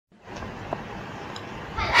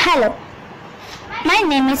Hello, my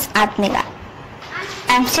name is Atmila.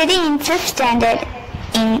 I am studying in 5th standard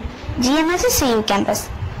in GMSCU campus.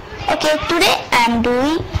 Okay, today I am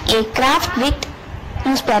doing a craft with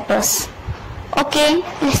newspapers. Okay,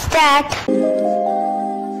 let's start.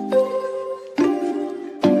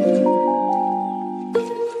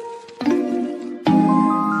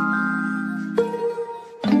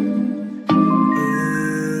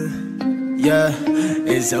 Yeah,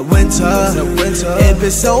 it's a winter. It been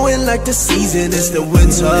snowing like the season. It's the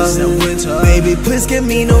winter. Baby, please give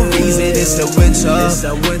me no reason. It's the winter.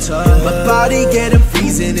 My body getting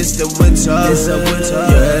freezing. It's the winter.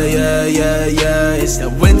 Yeah. It's the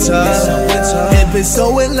winter. It been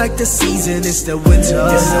snowing like the season. It's the winter.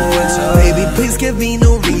 Baby, please give me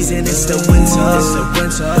no reason. It's the winter.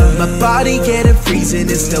 My body getting freezing.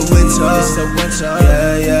 It's the winter.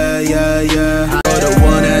 Yeah. 너를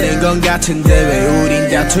원하는 건 같은데 왜 우린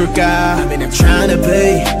다툴까? I mean I'm trying to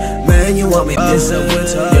be man you want me it's the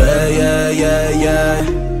winter yeah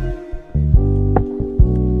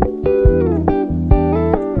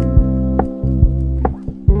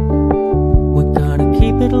We're gonna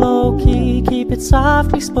keep it low key, keep it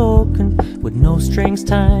softly spoken, with no strings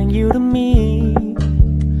tying you to me.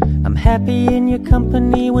 I'm happy in your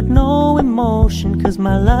company with no emotion, cause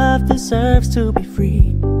my love deserves to be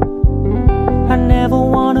free. I never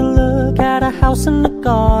wanna look at a house in the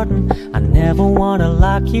garden, I never wanna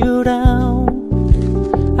lock you down.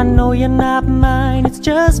 I know you're not mine, it's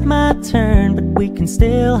just my turn, but we can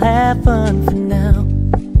still have fun for now.